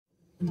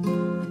Welcome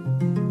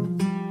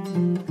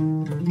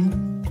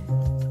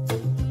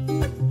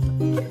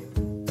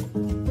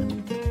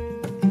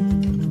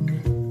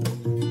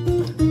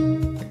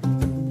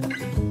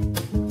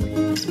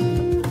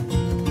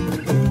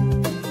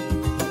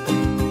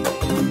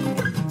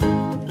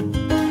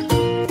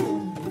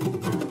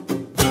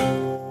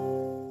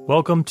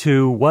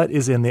to What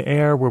is in the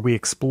Air, where we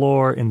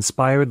explore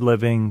inspired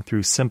living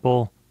through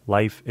simple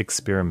life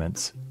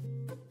experiments.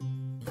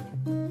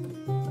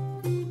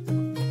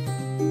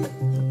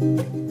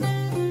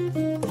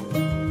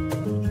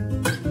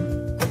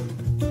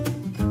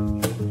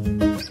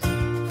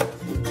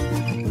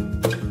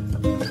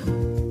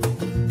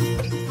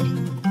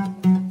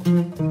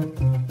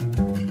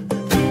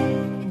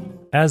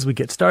 As we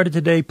get started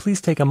today, please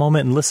take a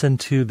moment and listen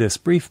to this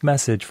brief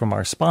message from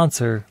our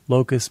sponsor,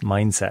 Locus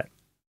Mindset.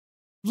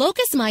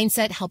 Locus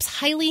Mindset helps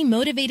highly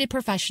motivated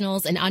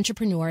professionals and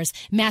entrepreneurs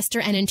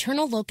master an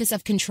internal locus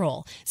of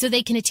control so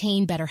they can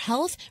attain better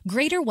health,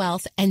 greater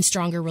wealth, and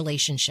stronger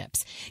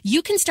relationships.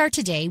 You can start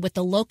today with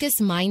the Locus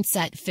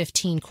Mindset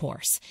 15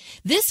 course.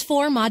 This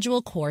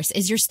 4-module course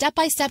is your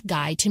step-by-step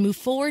guide to move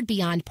forward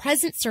beyond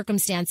present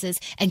circumstances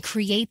and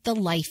create the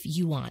life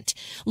you want.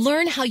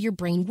 Learn how your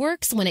brain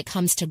works when it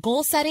comes to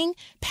goal setting,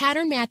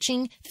 pattern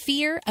matching,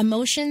 fear,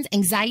 emotions,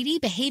 anxiety,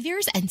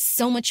 behaviors, and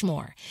so much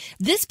more.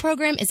 This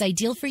program is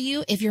ideal for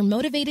you if you're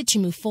motivated to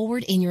move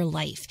forward in your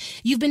life.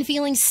 You've been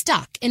feeling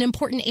stuck in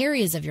important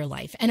areas of your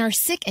life and are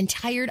sick and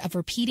tired of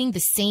repeating the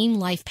same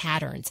life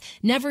patterns,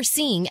 never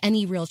seeing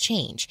any real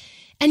change.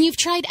 And you've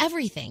tried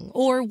everything,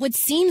 or what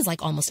seems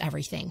like almost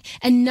everything,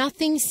 and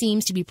nothing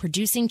seems to be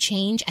producing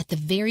change at the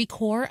very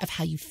core of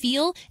how you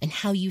feel and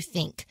how you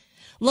think.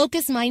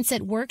 Locus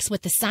Mindset works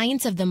with the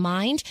science of the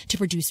mind to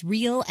produce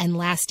real and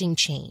lasting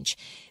change.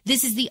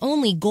 This is the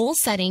only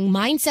goal-setting,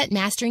 mindset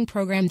mastering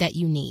program that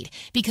you need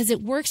because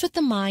it works with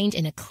the mind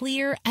in a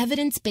clear,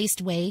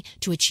 evidence-based way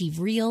to achieve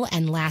real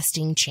and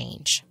lasting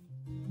change.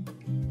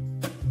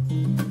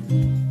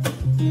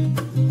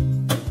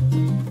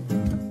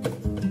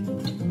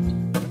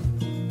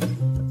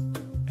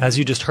 As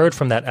you just heard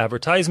from that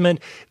advertisement,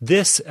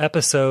 this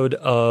episode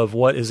of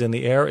What is in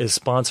the Air is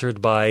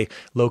sponsored by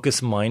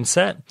Locus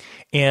Mindset.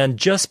 And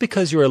just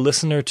because you're a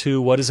listener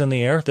to What is in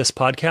the Air, this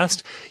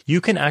podcast,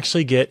 you can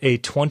actually get a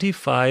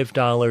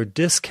 $25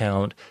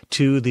 discount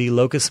to the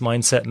Locus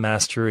Mindset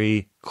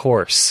Mastery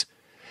course.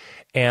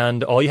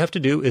 And all you have to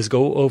do is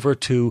go over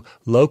to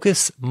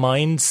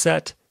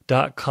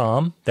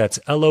locusmindset.com. That's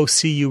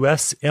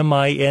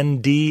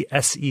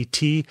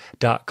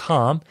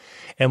LOCUSMINDSET.com.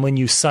 And when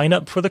you sign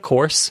up for the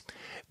course,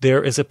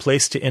 there is a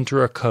place to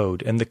enter a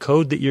code. And the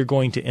code that you're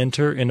going to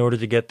enter in order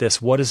to get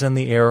this What is in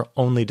the Air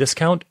only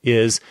discount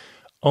is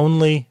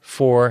only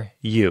for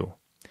you.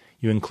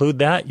 You include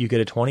that, you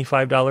get a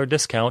 $25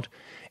 discount.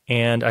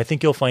 And I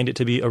think you'll find it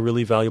to be a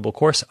really valuable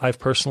course. I've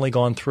personally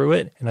gone through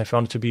it and I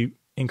found it to be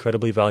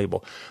incredibly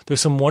valuable.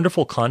 There's some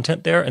wonderful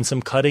content there and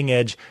some cutting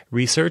edge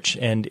research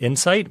and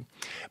insight.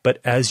 But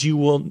as you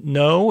will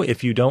know,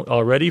 if you don't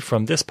already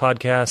from this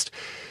podcast,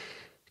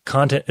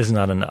 content is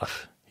not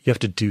enough. You have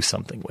to do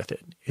something with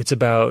it. It's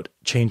about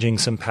changing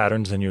some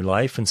patterns in your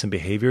life and some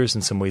behaviors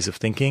and some ways of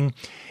thinking.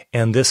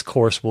 And this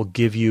course will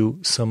give you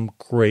some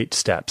great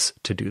steps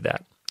to do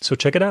that. So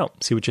check it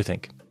out. See what you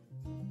think.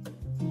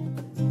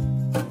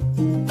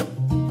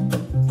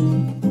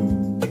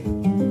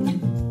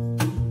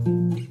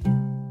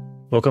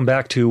 Welcome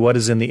back to What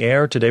is in the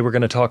Air. Today we're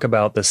going to talk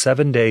about the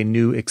 7-day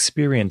New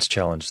Experience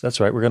Challenge. That's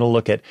right, we're going to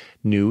look at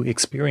new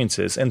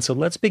experiences. And so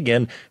let's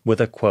begin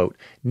with a quote.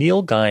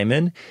 Neil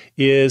Gaiman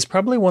is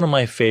probably one of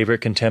my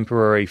favorite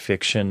contemporary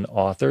fiction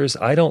authors.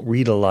 I don't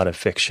read a lot of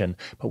fiction,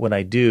 but when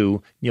I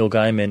do, Neil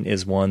Gaiman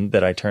is one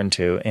that I turn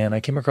to. And I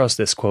came across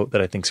this quote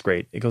that I think is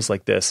great. It goes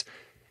like this.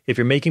 If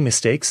you're making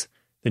mistakes,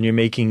 then you're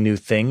making new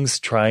things,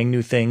 trying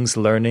new things,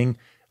 learning,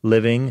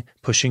 living,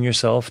 pushing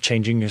yourself,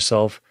 changing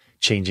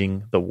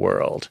the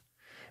world.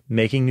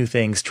 Making new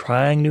things,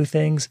 trying new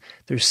things.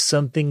 There's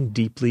something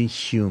deeply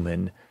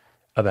human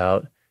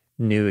about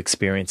new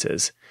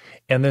experiences.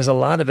 And there's a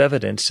lot of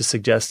evidence to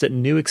suggest that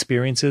new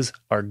experiences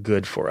are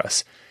good for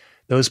us.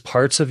 Those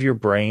parts of your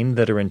brain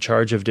that are in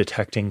charge of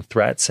detecting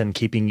threats and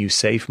keeping you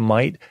safe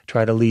might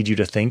try to lead you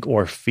to think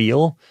or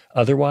feel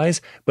otherwise,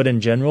 but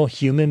in general,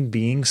 human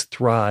beings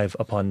thrive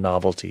upon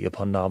novelty,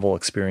 upon novel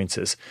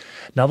experiences.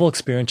 Novel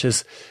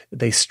experiences,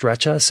 they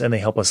stretch us and they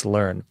help us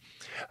learn.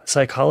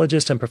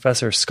 Psychologist and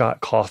Professor Scott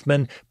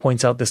Kaufman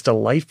points out this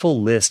delightful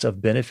list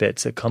of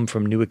benefits that come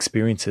from new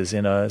experiences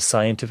in a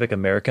Scientific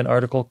American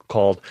article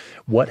called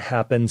What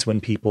Happens When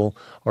People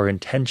Are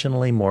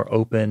Intentionally More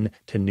Open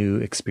to New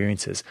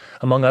Experiences.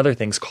 Among other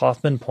things,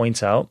 Kaufman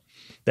points out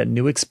that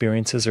new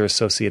experiences are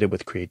associated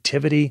with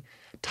creativity,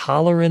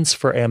 tolerance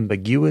for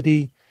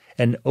ambiguity,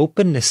 and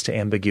openness to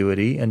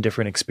ambiguity and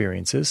different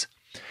experiences.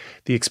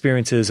 The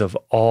experiences of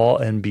awe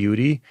and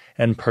beauty,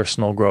 and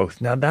personal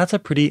growth. Now, that's a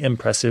pretty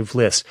impressive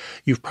list.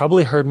 You've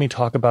probably heard me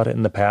talk about it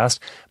in the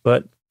past,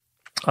 but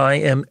I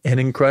am an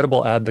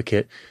incredible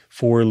advocate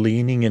for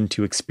leaning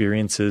into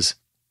experiences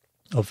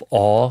of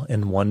awe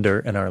and wonder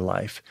in our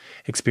life,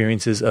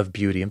 experiences of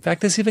beauty. In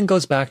fact, this even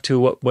goes back to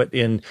what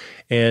in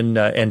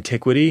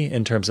antiquity,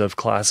 in terms of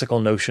classical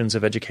notions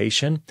of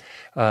education,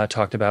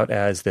 talked about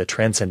as the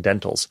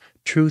transcendentals: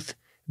 truth,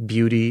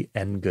 beauty,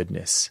 and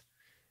goodness.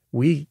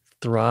 We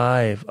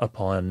thrive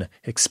upon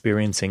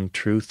experiencing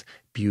truth,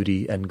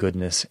 beauty, and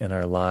goodness in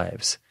our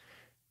lives.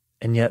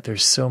 And yet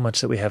there's so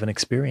much that we haven't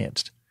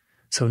experienced.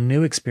 So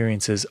new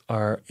experiences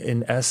are,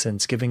 in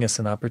essence, giving us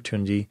an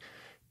opportunity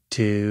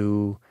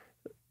to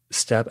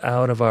step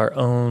out of our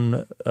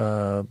own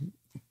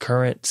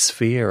current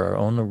sphere, our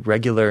own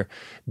regular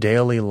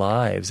daily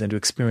lives, and to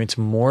experience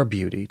more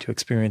beauty, to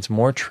experience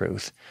more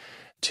truth,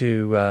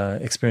 to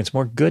experience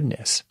more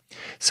goodness.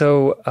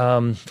 So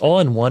awe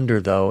and wonder,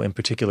 though, in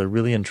particular,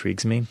 really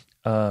intrigues me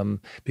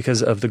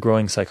because of the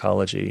growing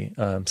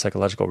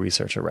psychological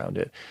research around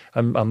it.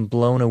 I'm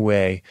blown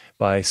away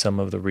by some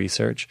of the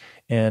research,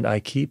 and I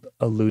keep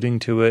alluding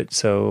to it.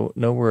 So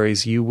no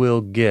worries, you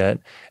will get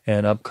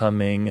an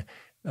upcoming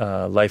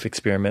life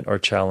experiment or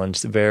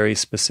challenge very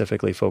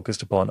specifically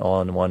focused upon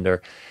awe and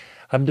wonder.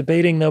 I'm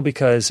debating, though,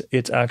 because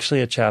it's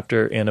actually a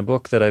chapter in a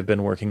book that I've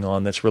been working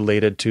on that's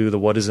related to the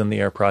What is in the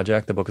Air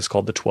project. The book is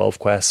called The 12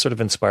 Quests, sort of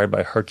inspired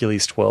by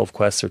Hercules' 12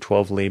 quests or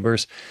 12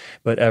 labors.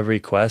 But every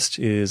quest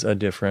is a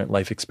different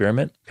life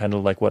experiment, kind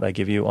of like what I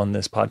give you on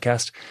this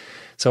podcast.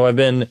 So I've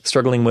been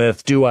struggling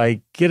with, do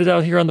I get it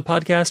out here on the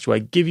podcast? Do I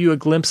give you a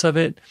glimpse of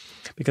it?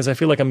 Because I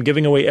feel like I'm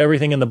giving away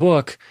everything in the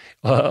book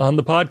on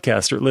the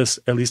podcast, or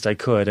at least I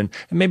could. And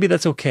maybe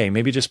that's okay.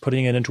 Maybe just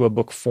putting it into a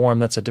book form,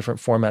 that's a different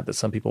format that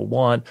some people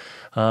want.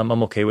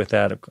 I'm okay with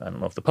that. I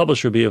don't know if the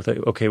publisher would be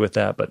okay with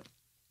that, but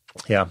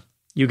yeah,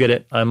 you get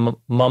it. I'm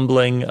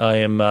mumbling. I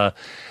am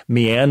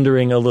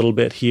meandering a little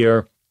bit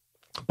here.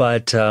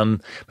 But you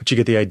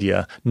get the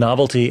idea.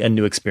 Novelty and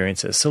new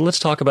experiences. So let's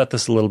talk about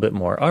this a little bit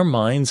more. Our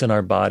minds and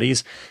our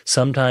bodies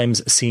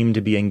sometimes seem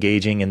to be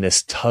engaging in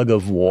this tug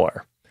of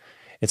war.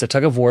 It's a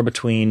tug of war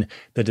between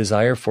the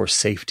desire for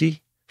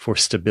safety, for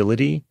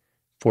stability,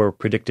 for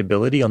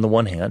predictability on the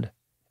one hand,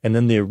 and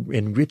then the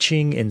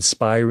enriching,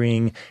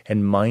 inspiring,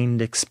 and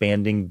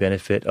mind-expanding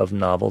benefit of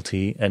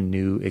novelty and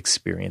new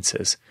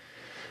experiences.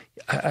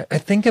 I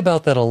think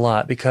about that a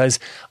lot because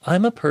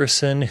I'm a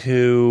person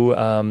who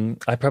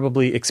I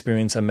probably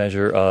experience a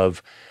measure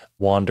of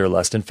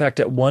wanderlust. In fact,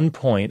 at one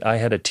point, I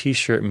had a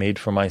T-shirt made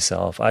for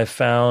myself. I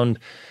found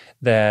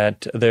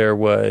that there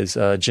was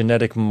a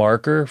genetic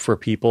marker for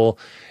people.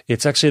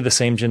 It's actually the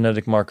same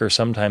genetic marker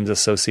sometimes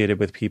associated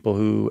with people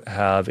who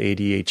have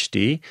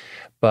ADHD,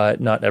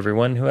 but not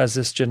everyone who has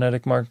this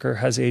genetic marker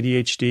has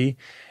ADHD.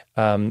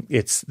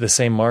 It's the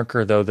same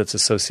marker, though, that's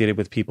associated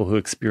with people who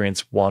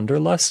experience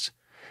wanderlust.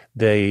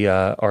 They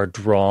are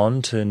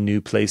drawn to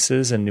new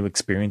places and new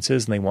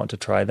experiences, and they want to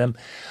try them.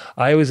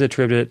 I always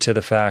attribute it to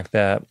the fact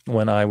that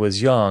when I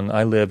was young,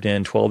 I lived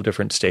in 12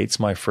 different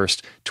states my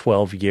first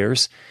 12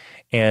 years.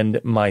 And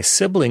my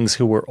siblings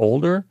who were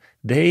older,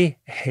 they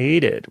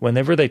hate it.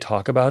 Whenever they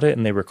talk about it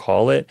and they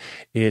recall it,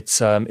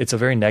 it's a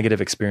very negative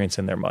experience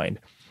in their mind.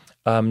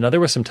 Now,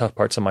 there were some tough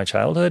parts of my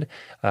childhood.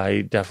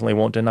 I definitely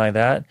won't deny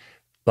that.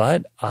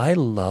 But I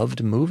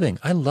loved moving.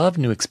 I loved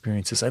new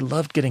experiences. I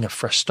loved getting a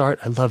fresh start.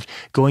 I loved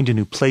going to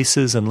new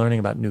places and learning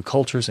about new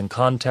cultures and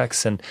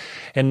contexts. And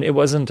it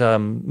wasn't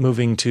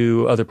moving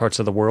to other parts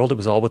of the world. It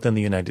was all within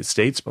the United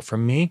States. But for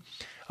me,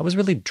 I was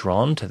really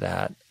drawn to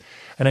that.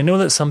 And I know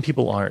that some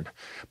people aren't.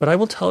 But I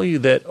will tell you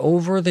that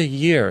over the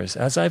years,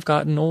 as I've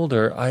gotten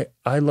older,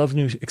 I love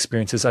new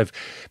experiences.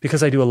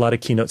 Because I do a lot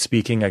of keynote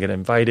speaking, I get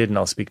invited and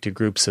I'll speak to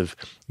groups of,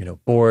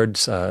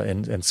 boards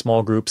and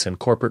small groups and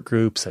corporate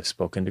groups. I've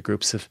spoken to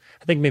groups of,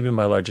 I think maybe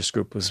my largest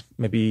group was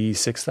maybe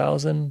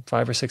 5,000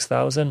 or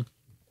 6,000.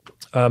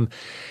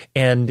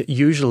 And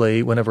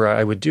usually whenever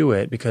I would do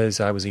it, because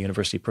I was a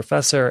university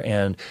professor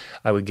and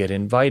I would get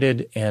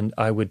invited and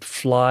I would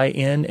fly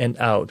in and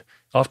out,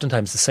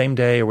 oftentimes the same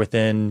day or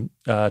within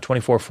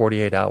 24,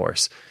 48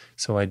 hours.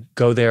 So I'd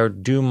go there,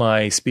 do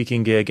my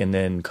speaking gig, and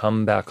then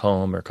come back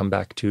home or come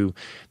back to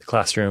the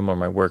classroom or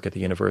my work at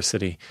the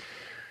university.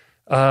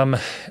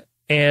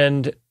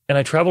 And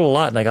I traveled a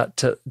lot, and I got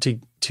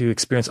to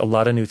experience a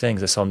lot of new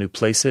things. I saw new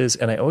places,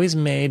 and I always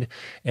made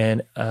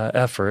an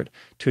effort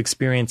to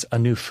experience a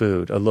new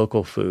food, a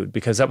local food,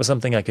 because that was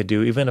something I could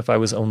do. Even if I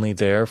was only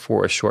there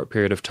for a short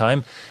period of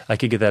time, I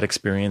could get that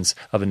experience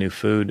of a new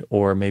food,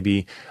 or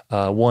maybe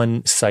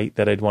one site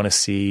that I'd want to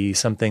see,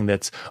 something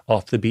that's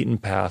off the beaten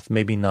path,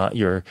 maybe not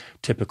your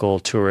typical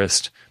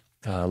tourist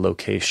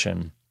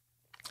location.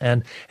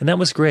 And that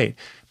was great.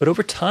 But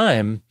over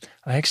time,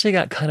 I actually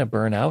got kind of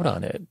burnt out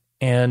on it.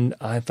 And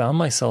I found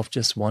myself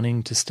just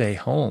wanting to stay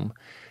home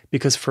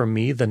because for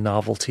me, the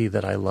novelty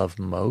that I love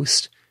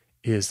most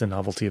is the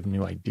novelty of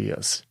new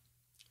ideas.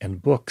 And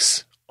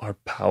books are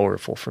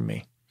powerful for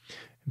me.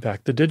 In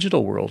fact, the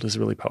digital world is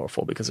really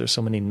powerful because there's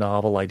so many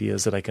novel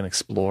ideas that I can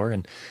explore.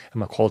 And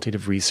I'm a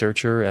qualitative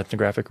researcher,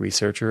 ethnographic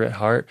researcher at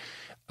heart.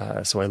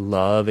 So I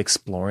love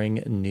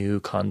exploring new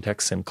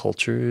contexts and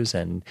cultures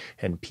and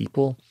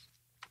people.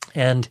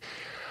 And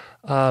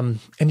And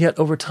yet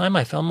over time,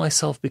 I found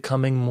myself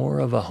becoming more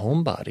of a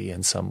homebody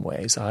in some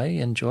ways. I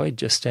enjoyed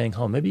just staying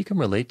home. Maybe you can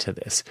relate to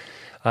this.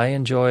 I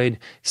enjoyed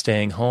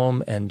staying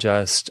home and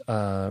just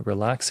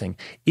relaxing.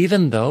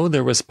 Even though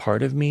there was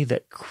part of me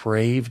that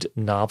craved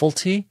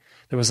novelty,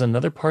 there was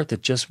another part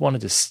that just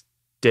wanted to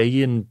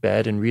stay in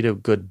bed and read a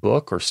good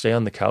book, or stay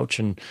on the couch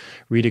and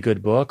read a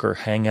good book, or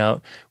hang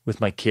out with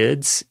my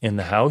kids in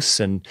the house.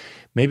 And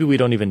maybe we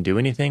don't even do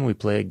anything. We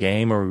play a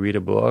game, or we read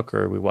a book,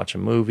 or we watch a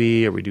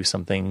movie, or we do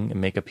something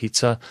and make a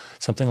pizza,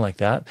 something like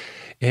that.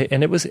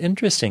 And it was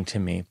interesting to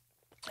me.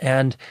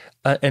 And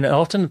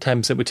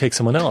oftentimes it would take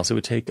someone else. It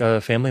would take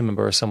a family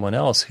member or someone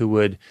else who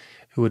would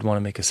want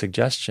to make a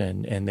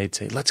suggestion, and they'd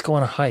say, let's go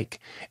on a hike.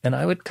 And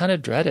I would kind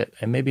of dread it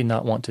and maybe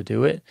not want to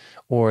do it,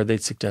 or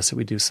they'd suggest that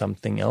we do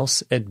something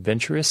else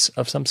adventurous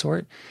of some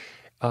sort.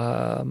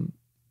 And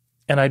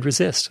I'd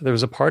resist. There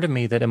was a part of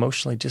me that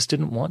emotionally just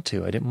didn't want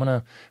to. I didn't want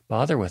to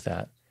bother with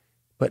that.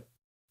 But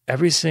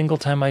every single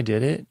time I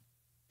did it,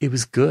 it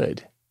was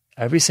good.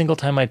 Every single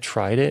time I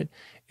tried it,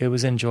 it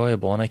was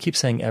enjoyable. And I keep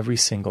saying every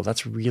single.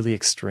 That's really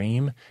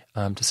extreme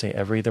to say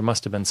every. There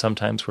must have been some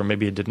times where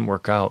maybe it didn't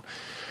work out.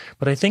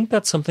 But I think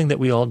that's something that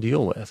we all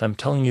deal with. I'm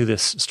telling you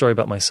this story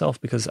about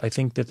myself because I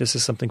think that this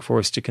is something for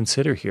us to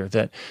consider here,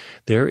 that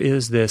there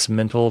is this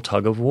mental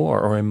tug of war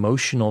or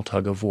emotional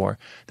tug of war.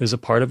 There's a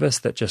part of us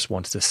that just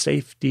wants the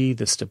safety,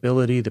 the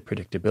stability, the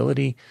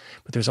predictability.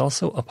 But there's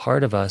also a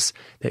part of us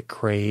that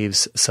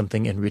craves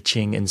something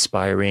enriching,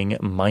 inspiring,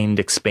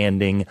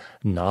 mind-expanding,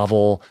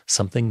 novel,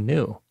 something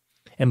new.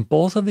 And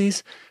both of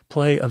these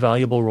play a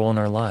valuable role in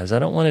our lives. I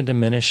don't want to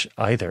diminish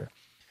either.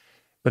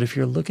 But if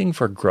you're looking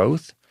for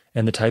growth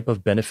and the type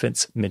of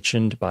benefits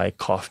mentioned by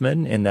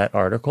Kaufman in that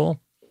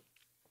article,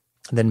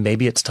 then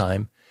maybe it's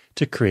time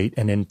to create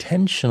an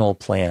intentional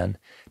plan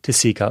to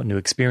seek out new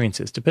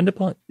experiences.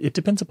 It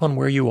depends upon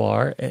where you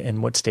are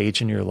and what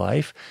stage in your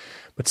life.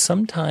 But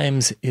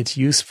sometimes it's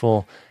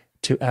useful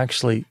to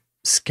actually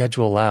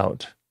schedule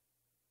out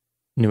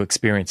new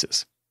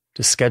experiences,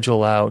 to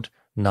schedule out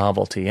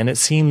novelty. And it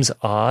seems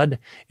odd.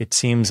 It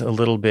seems a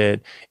little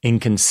bit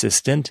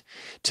inconsistent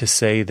to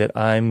say that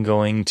I'm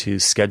going to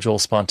schedule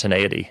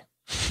spontaneity,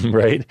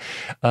 right?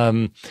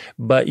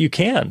 But you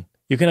can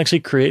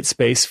actually create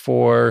space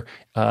for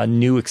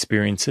new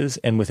experiences.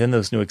 And within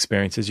those new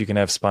experiences, you can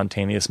have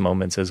spontaneous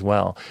moments as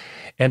well.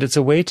 And it's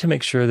a way to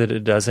make sure that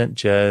it doesn't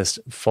just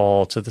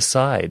fall to the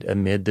side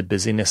amid the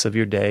busyness of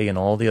your day and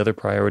all the other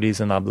priorities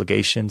and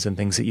obligations and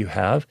things that you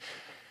have,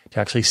 to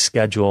actually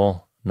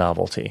schedule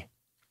novelty.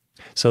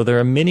 So there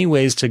are many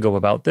ways to go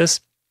about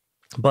this,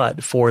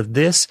 but for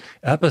this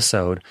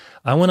episode,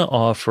 I want to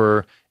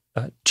offer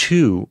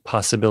two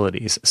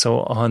possibilities. So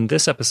on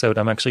this episode,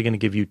 I'm actually going to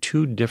give you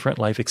two different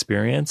life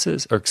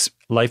experiences or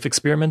life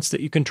experiments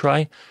that you can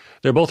try.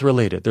 They're both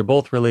related. They're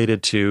both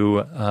related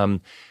to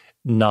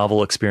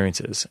novel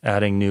experiences,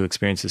 adding new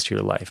experiences to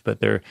your life, but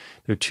they're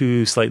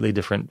two slightly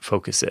different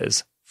foci.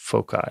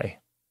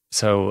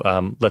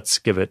 So let's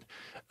give it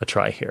a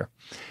try here.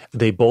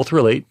 They both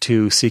relate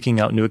to seeking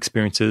out new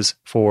experiences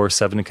for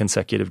 7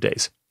 consecutive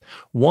days.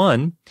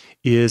 One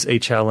is a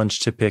challenge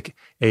to pick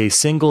a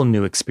single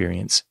new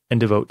experience and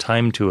devote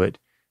time to it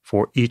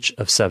for each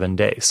of 7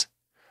 days.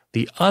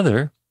 The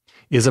other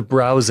is a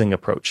browsing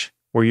approach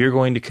where you're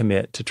going to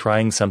commit to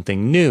trying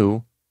something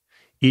new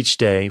each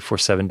day for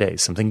 7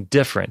 days, something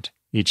different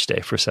each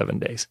day for 7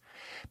 days.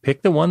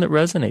 Pick the one that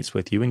resonates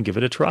with you and give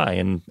it a try.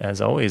 And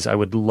as always, I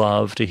would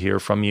love to hear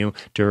from you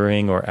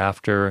during or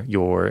after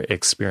your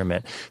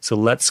experiment. So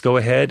let's go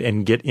ahead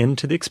and get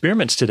into the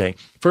experiments today.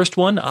 First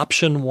one,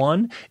 option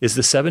 1, is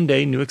the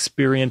 7-day new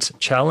experience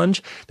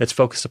challenge that's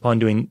focused upon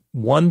doing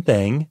one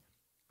thing,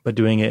 but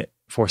doing it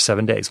for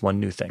 7 days, one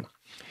new thing.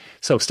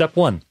 So step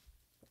 1,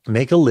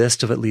 make a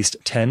list of at least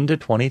 10 to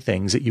 20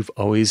 things that you've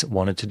always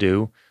wanted to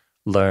do,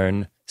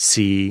 learn,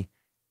 see,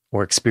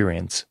 or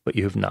experience, but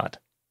you have not.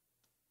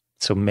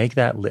 So make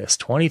that list,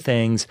 20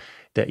 things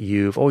that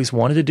you've always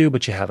wanted to do,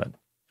 but you haven't.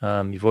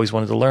 You've always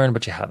wanted to learn,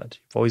 but you haven't.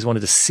 You've always wanted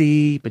to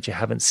see, but you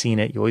haven't seen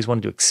it. You always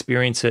wanted to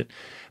experience it,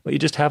 but you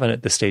just haven't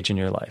at this stage in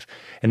your life.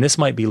 And this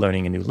might be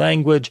learning a new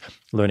language,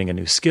 learning a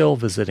new skill,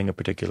 visiting a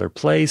particular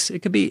place. It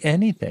could be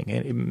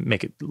anything.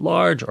 Make it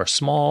large or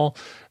small,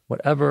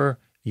 whatever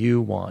you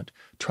want.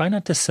 Try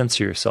not to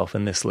censor yourself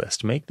in this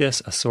list. Make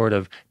this a sort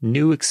of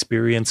new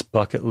experience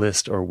bucket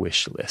list or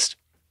wish list.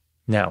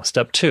 Now,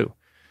 step 2,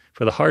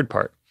 for the hard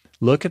part.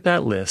 Look at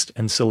that list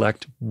and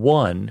select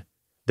one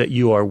that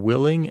you are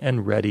willing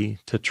and ready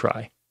to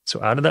try.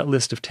 So out of that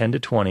list of 10 to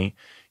 20,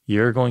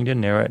 you're going to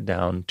narrow it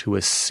down to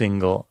a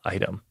single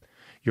item.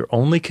 You're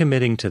only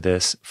committing to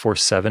this for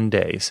 7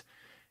 days.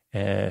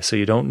 So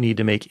you don't need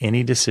to make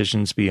any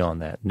decisions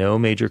beyond that. No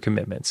major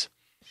commitments.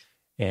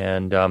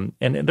 And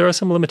there are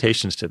some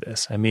limitations to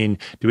this. I mean,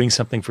 doing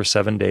something for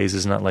 7 days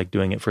is not like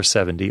doing it for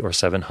 70 or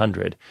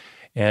 700.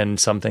 And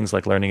some things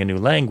like learning a new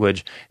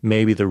language,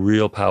 maybe the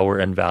real power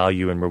and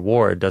value and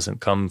reward doesn't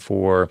come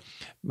for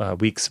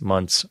weeks,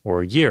 months,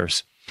 or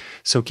years.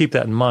 So keep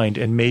that in mind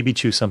and maybe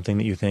choose something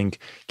that you think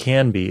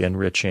can be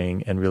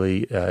enriching and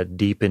really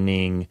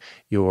deepening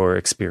your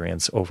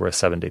experience over a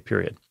 7-day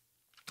period.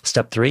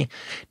 Step 3,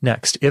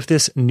 next, if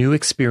this new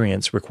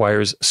experience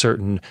requires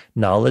certain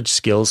knowledge,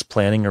 skills,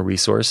 planning, or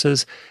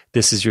resources,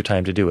 this is your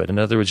time to do it. In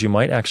other words, you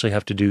might actually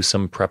have to do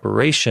some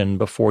preparation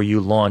before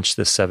you launch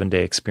this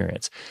 7-day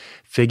experience.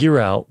 Figure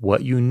out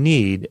what you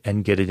need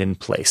and get it in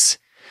place.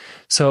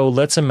 So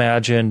let's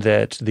imagine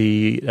that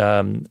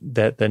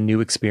the new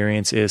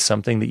experience is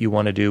something that you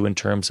want to do in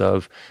terms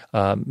of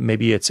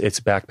maybe it's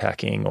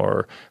backpacking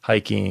or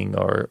hiking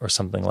or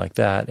something like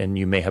that, and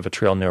you may have a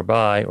trail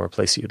nearby or a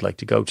place that you'd like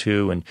to go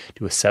to and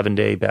do a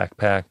 7-day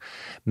backpack.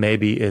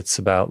 Maybe it's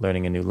about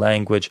learning a new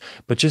language,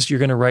 but just you're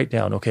going to write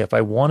down, okay, if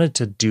I wanted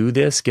to do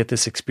this, get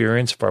this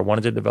experience, if I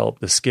wanted to develop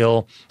the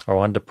skill or I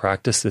wanted to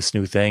practice this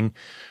new thing,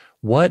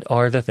 what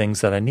are the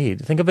things that I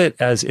need? Think of it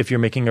as if you're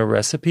making a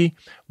recipe,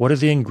 what are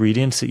the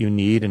ingredients that you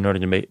need in order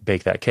to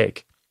bake that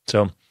cake?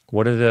 So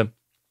what are the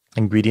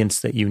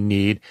ingredients that you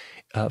need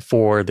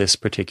for this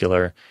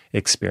particular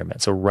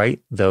experiment? So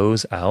write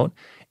those out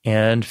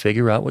and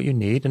figure out what you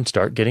need and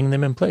start getting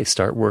them in place.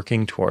 Start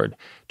working toward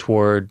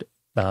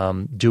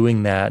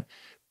doing that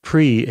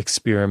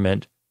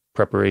pre-experiment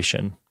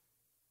preparation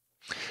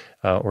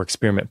or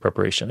experiment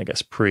preparation, I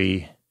guess.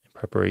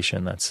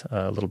 Pre-preparation, that's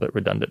a little bit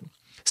redundant.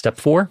 Step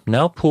 4,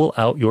 now pull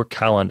out your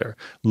calendar.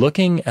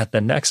 Looking at the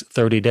next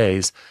 30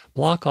 days,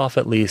 block off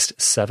at least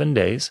 7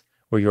 days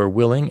where you're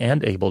willing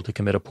and able to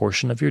commit a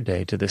portion of your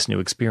day to this new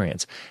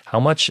experience. How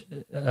much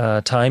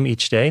time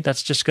each day?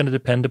 That's just going to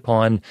depend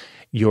upon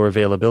your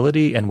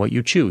availability and what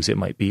you choose. It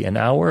might be an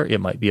hour. It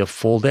might be a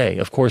full day.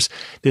 Of course,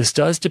 this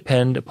does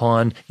depend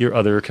upon your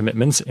other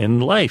commitments in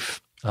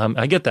life.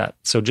 I get that.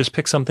 So just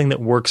pick something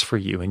that works for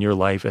you in your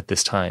life at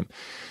this time.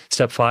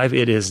 Step 5,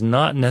 it is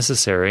not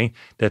necessary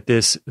that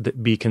this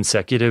be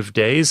consecutive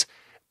days,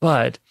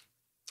 but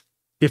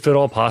if at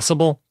all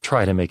possible,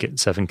 try to make it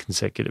 7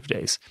 consecutive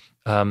days.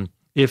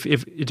 If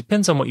it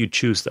depends on what you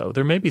choose, though.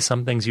 There may be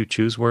some things you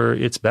choose where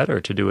it's better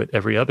to do it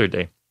every other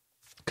day,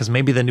 because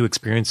maybe the new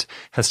experience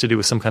has to do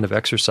with some kind of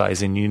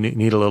exercise and you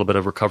need a little bit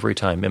of recovery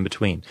time in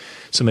between.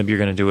 So maybe you're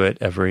going to do it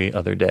every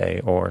other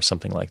day or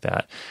something like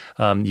that.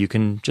 You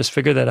can just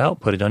figure that out,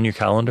 put it on your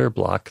calendar,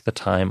 block the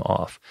time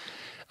off.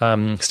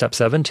 Step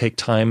 7, take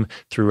time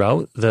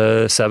throughout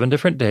the 7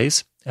 different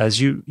days as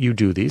you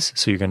do these.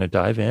 So you're going to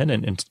dive in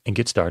and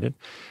get started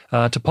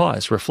to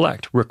pause,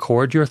 reflect,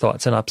 record your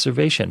thoughts and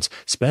observations.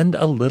 Spend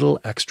a little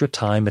extra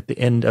time at the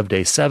end of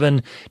day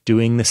 7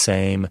 doing the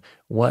same.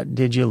 What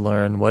did you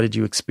learn? What did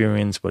you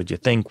experience? What did you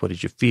think? What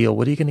did you feel?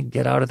 What are you going to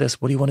get out of this?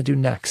 What do you want to do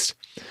next?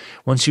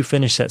 Once you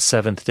finish that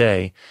 7th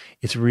day,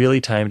 it's really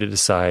time to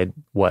decide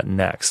what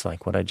next,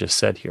 like what I just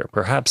said here.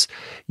 Perhaps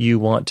you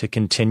want to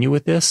continue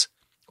with this,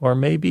 or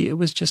maybe it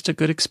was just a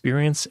good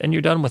experience and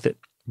you're done with it,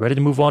 ready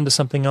to move on to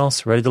something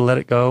else, ready to let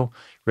it go,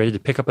 ready to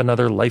pick up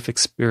another life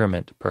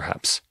experiment,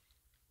 perhaps.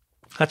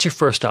 That's your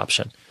first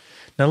option.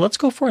 Now let's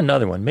go for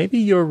another one. Maybe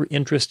you're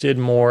interested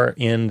more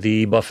in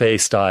the buffet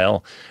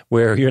style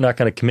where you're not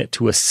going to commit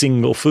to a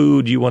single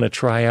food. You want to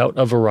try out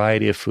a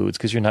variety of foods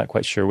because you're not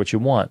quite sure what you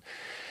want.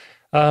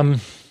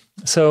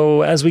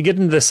 So as we get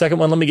into the second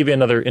one, let me give you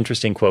another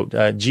interesting quote.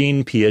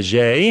 Jean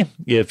Piaget,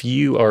 if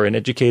you are an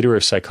educator or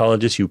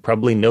psychologist, you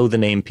probably know the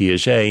name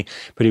Piaget,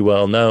 pretty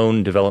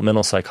well-known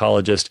developmental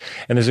psychologist.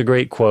 And there's a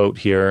great quote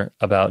here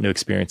about new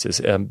experiences.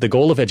 The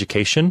goal of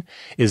education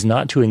is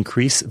not to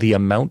increase the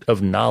amount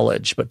of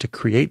knowledge, but to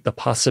create the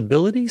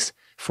possibilities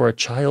for a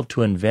child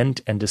to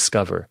invent and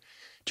discover,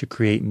 to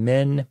create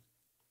men,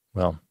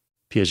 well,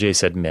 Piaget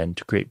said men,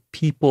 to create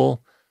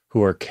people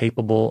who are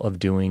capable of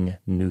doing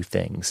new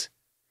things.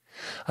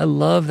 I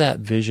love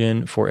that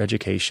vision for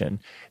education,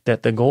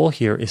 that the goal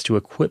here is to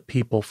equip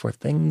people for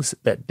things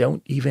that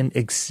don't even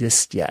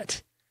exist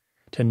yet,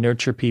 to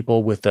nurture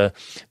people with the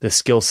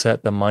skill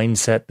set, the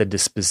mindset, the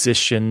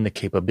disposition, the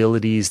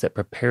capabilities that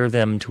prepare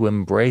them to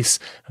embrace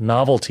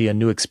novelty and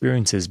new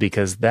experiences,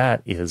 because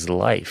that is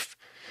life.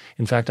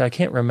 In fact, I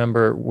can't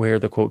remember where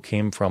the quote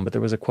came from, but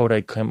there was a quote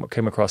I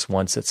came across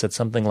once that said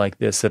something like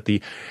this, that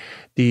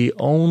the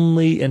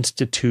only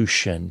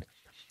institution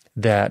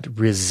that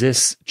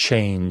resists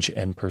change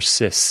and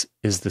persists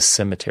is the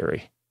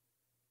cemetery.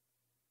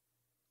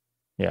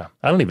 Yeah,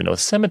 I don't even know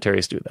if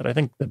cemeteries do that. I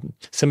think the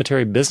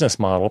cemetery business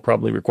model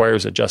probably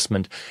requires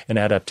adjustment and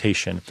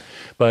adaptation.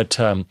 But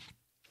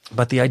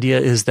the idea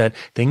is that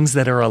things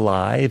that are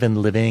alive and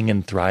living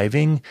and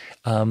thriving,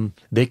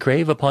 they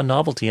crave upon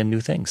novelty and new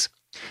things.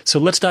 So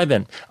let's dive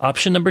in.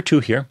 Option number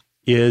 2 here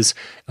is,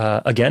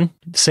 again,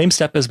 same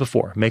step as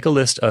before. Make a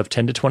list of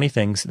 10 to 20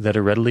 things that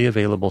are readily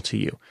available to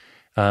you,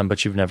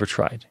 but you've never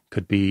tried.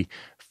 Could be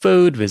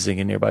food, visiting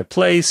a nearby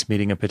place,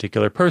 meeting a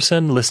particular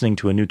person, listening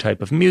to a new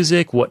type of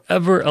music,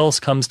 whatever else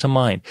comes to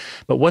mind.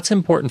 But what's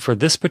important for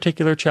this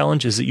particular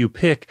challenge is that you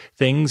pick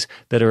things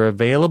that are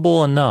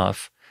available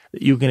enough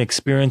that you can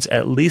experience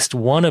at least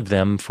one of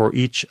them for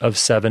each of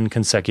 7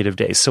 consecutive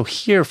days. So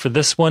here for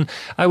this one,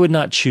 I would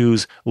not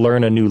choose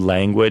learn a new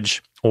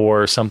language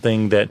or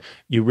something that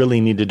you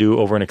really need to do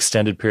over an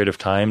extended period of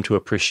time to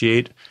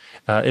appreciate.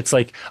 It's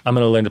like, I'm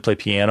going to learn to play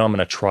piano. I'm going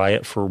to try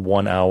it for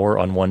 1 hour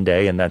on one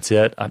day, and that's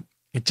it.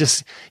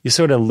 You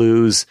sort of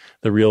lose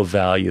the real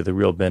value, the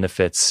real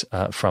benefits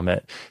from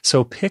it.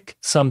 So pick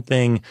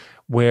something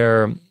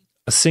where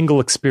a single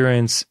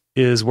experience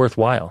is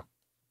worthwhile.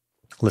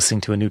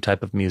 Listening to a new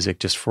type of music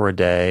just for a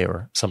day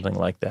or something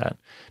like that.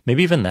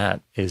 Maybe even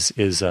that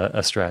is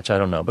a stretch. I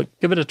don't know, but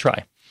give it a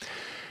try.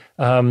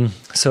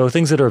 So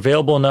things that are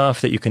available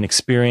enough that you can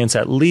experience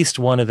at least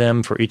one of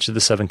them for each of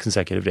the 7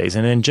 consecutive days.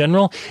 And in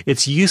general,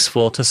 it's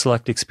useful to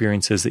select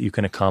experiences that you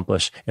can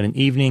accomplish in an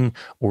evening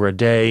or a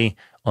day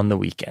on the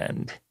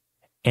weekend.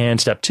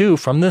 And step 2,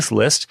 from this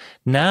list,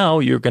 now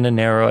you're going to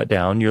narrow it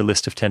down, your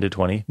list of 10 to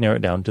 20, narrow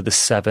it down to the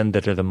 7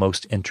 that are the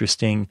most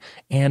interesting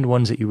and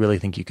ones that you really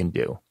think you can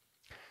do.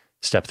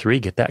 Step 3,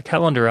 get that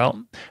calendar out.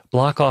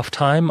 Block off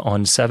time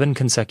on 7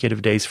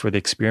 consecutive days for the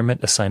experiment,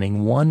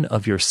 assigning one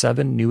of your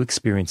 7 new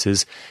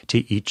experiences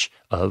to each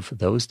of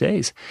those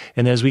days.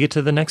 And as we get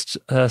to the next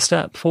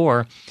step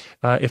 4,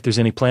 if there's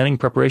any planning,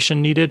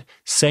 preparation needed,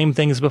 same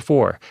thing as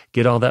before.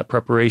 Get all that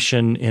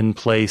preparation in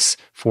place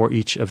for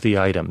each of the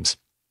items.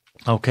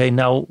 Okay,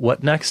 now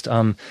what next?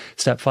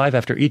 Step 5,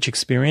 after each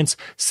experience,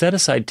 set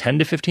aside 10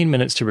 to 15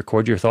 minutes to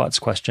record your thoughts,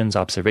 questions,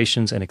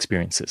 observations, and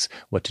experiences.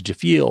 What did you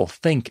feel,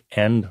 think,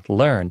 and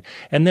learn?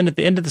 And then at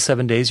the end of the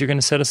 7 days, you're going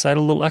to set aside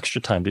a little extra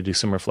time to do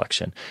some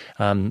reflection.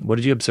 What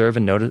did you observe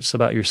and notice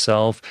about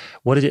yourself?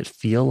 What did it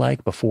feel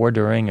like before,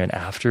 during, and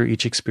after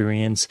each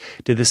experience?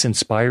 Did this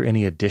inspire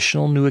any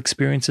additional new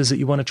experiences that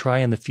you want to try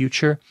in the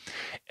future?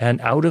 And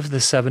out of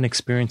the 7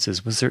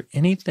 experiences, was there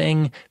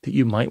anything that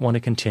you might want to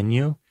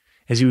continue?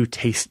 As you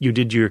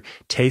did your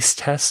taste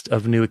test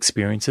of new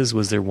experiences,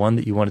 was there one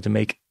that you wanted to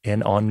make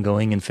an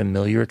ongoing and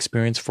familiar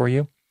experience for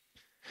you?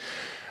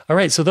 All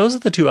right, so those are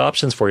the 2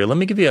 options for you. Let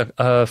me give you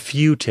a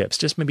few tips,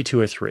 just maybe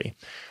 2 or 3.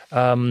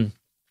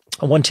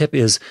 One tip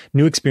is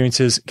new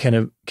experiences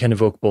can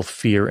evoke both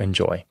fear and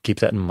joy. Keep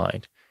that in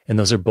mind. And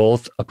those are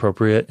both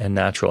appropriate and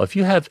natural. If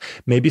you have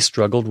maybe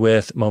struggled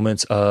with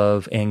moments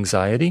of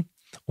anxiety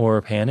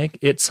or panic,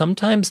 it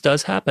sometimes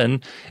does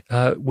happen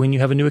when you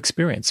have a new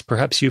experience.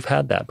 Perhaps you've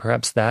had that.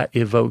 Perhaps that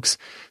evokes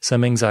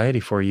some anxiety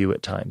for you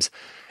at times.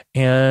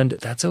 And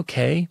that's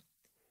okay.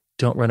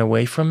 Don't run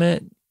away from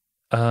it.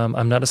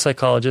 I'm not a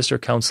psychologist or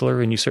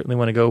counselor, and you certainly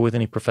want to go with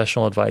any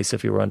professional advice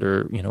if you're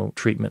under,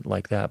 treatment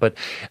like that. But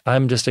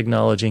I'm just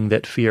acknowledging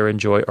that fear and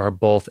joy are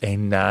both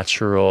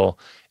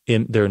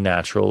they're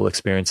natural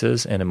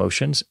experiences and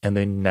emotions, and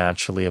they're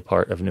naturally a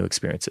part of new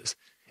experiences.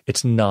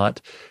 It's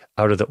not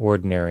out of the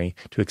ordinary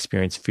to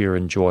experience fear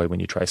and joy when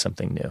you try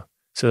something new.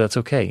 So that's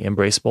okay.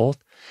 Embrace both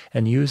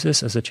and use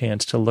this as a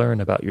chance to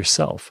learn about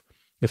yourself.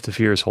 If the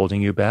fear is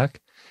holding you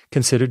back,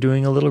 consider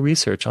doing a little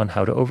research on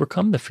how to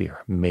overcome the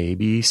fear.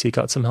 Maybe seek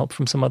out some help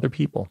from some other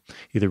people,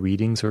 either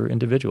readings or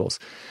individuals.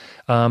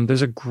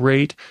 There's a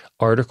great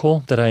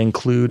article that I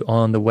include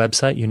on the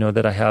website. You know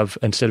that I have,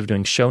 instead of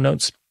doing show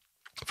notes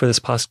for this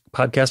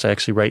podcast, I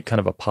actually write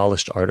kind of a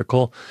polished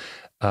article.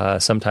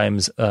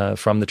 Sometimes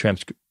from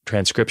the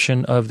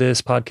transcription of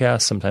this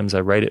podcast. Sometimes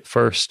I write it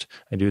first.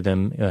 I do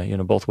them,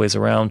 both ways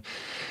around.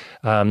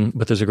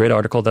 But there's a great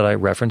article that I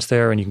reference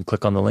there, and you can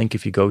click on the link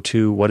if you go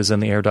to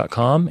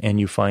whatisintheair.com and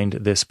you find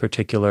this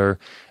particular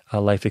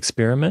life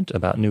experiment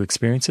about new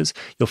experiences.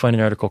 You'll find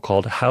an article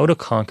called How to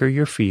Conquer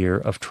Your Fear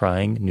of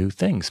Trying New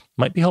Things.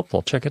 Might be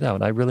helpful. Check it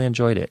out. I really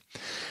enjoyed it.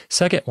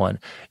 Second one,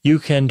 you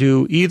can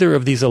do either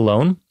of these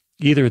alone.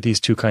 Either of these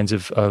 2 kinds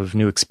of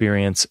new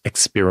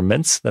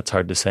experiments, that's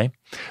hard to say,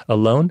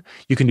 alone.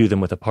 You can do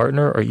them with a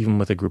partner or even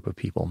with a group of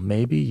people.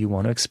 Maybe you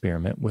want to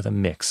experiment with a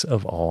mix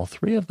of all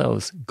 3 of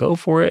those. Go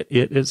for it.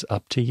 It is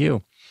up to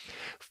you.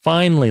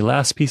 Finally,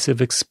 last piece of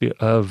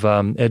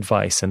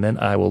advice, and then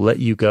I will let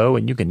you go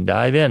and you can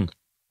dive in.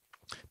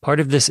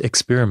 Part of this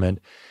experiment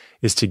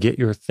is to get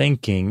you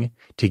thinking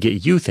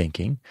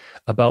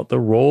about the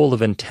role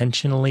of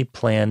intentionally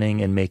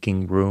planning and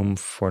making room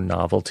for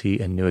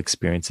novelty and new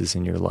experiences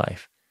in your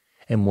life,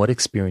 and what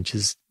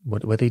experiences,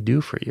 what they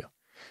do for you.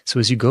 So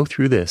as you go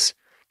through this,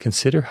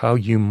 consider how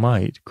you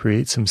might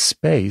create some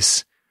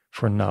space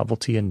for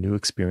novelty and new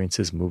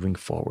experiences moving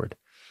forward.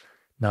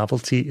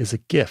 Novelty is a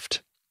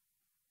gift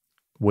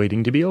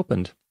waiting to be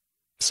opened.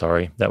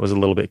 Sorry, that was a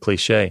little bit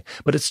cliche,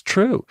 but it's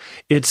true.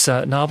 It's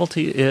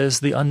novelty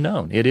is the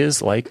unknown. It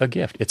is like a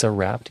gift. It's a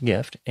wrapped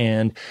gift,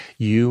 and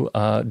you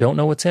don't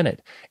know what's in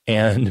it.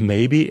 And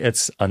maybe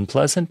it's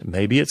unpleasant,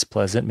 maybe it's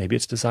pleasant, maybe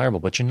it's desirable,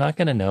 but you're not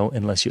going to know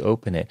unless you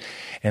open it.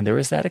 And there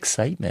is that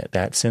excitement,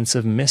 that sense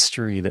of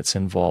mystery that's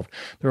involved.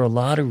 There are a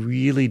lot of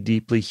really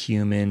deeply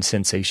human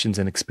sensations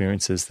and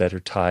experiences that are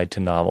tied to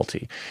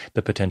novelty.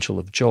 The potential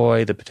of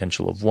joy, the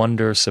potential of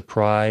wonder,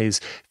 surprise,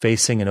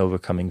 facing and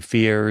overcoming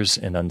fears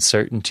and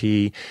uncertainty,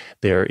 uncertainty.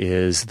 There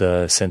is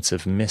the sense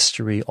of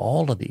mystery,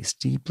 all of these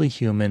deeply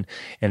human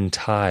and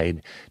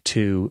tied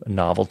to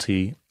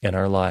novelty in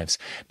our lives.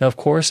 Now, of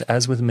course,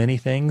 as with many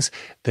things,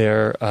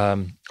 there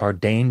are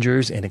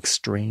dangers and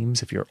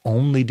extremes. If you're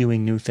only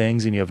doing new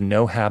things and you have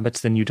no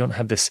habits, then you don't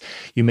have this,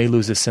 you may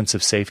lose this sense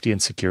of safety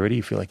and security.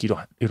 You feel like you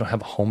don't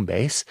have a home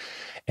base.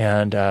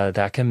 And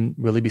that can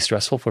really be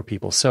stressful for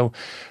people. So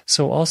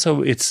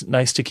also it's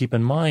nice to keep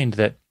in mind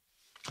that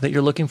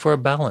you're looking for a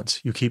balance.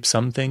 You keep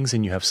some things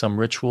and you have some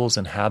rituals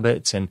and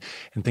habits and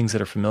things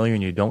that are familiar,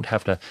 and you don't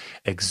have to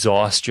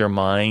exhaust your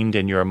mind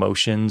and your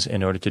emotions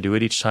in order to do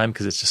it each time,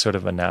 because it's just sort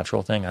of a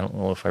natural thing. I don't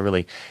know if I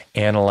really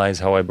analyze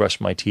how I brush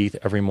my teeth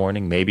every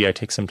morning. Maybe I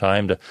take some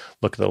time to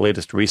look at the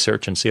latest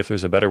research and see if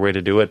there's a better way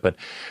to do it, but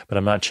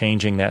I'm not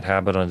changing that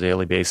habit on a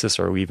daily basis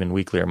or even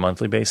weekly or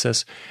monthly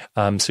basis.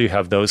 So you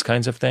have those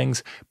kinds of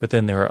things, but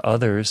then there are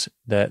others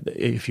that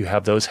if you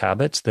have those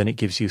habits, then it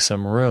gives you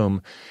some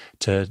room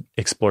to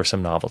explore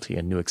some novelty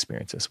and new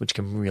experiences, which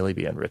can really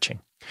be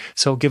enriching.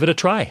 So give it a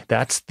try.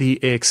 That's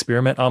the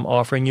experiment I'm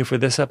offering you for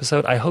this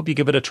episode. I hope you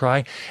give it a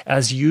try.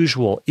 As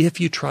usual, if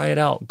you try it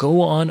out,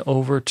 go on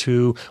over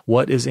to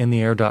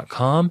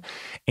whatisintheair.com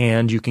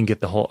and you can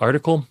get the whole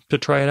article to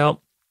try it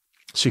out.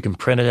 So you can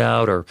print it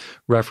out or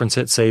reference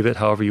it, save it,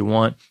 however you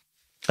want.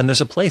 And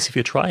there's a place, if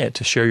you try it,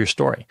 to share your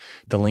story.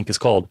 The link is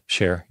called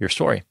Share Your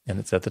Story, and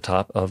it's at the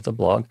top of the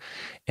blog.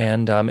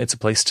 And it's a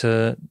place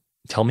to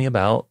tell me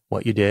about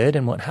what you did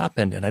and what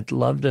happened. And I'd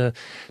love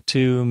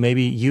to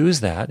maybe use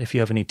that. If you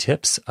have any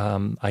tips,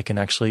 I can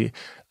actually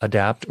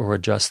adapt or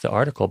adjust the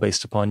article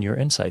based upon your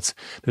insights.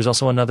 There's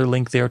also another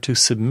link there to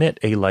submit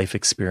a life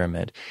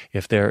experiment.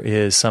 If there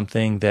is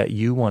something that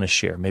you want to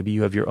share, maybe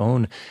you have your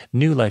own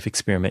new life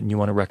experiment and you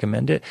want to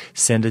recommend it,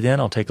 send it in.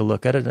 I'll take a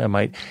look at it. I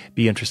might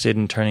be interested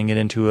in turning it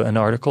into an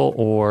article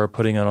or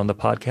putting it on the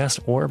podcast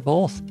or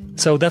both.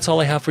 So that's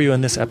all I have for you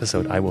in this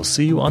episode. I will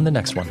see you on the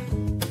next one.